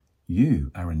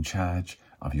You are in charge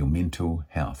of your mental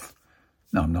health.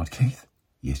 No, I'm not, Keith.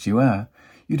 Yes, you are.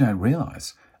 You don't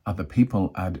realise other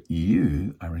people and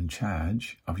you are in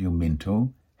charge of your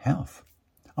mental health.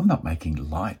 I'm not making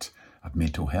light of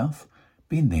mental health.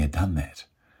 Been there, done that.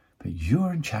 But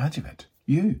you're in charge of it.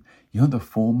 You're the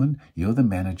foreman, you're the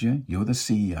manager, you're the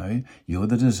CEO, you're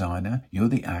the designer, you're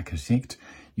the architect,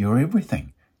 you're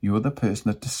everything. You're the person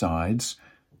that decides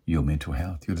your mental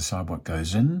health. You decide what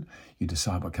goes in, you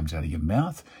decide what comes out of your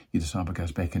mouth, you decide what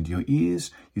goes back into your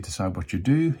ears, you decide what you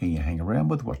do, who you hang around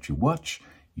with, what you watch.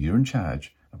 You're in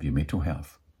charge of your mental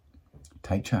health.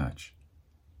 Take charge.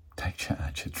 Take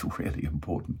charge. It's really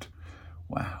important.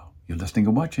 Wow. You're listening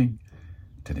and watching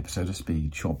to an episode of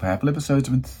Speed. Short, powerful episodes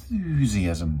of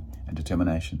enthusiasm and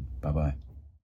determination. Bye-bye.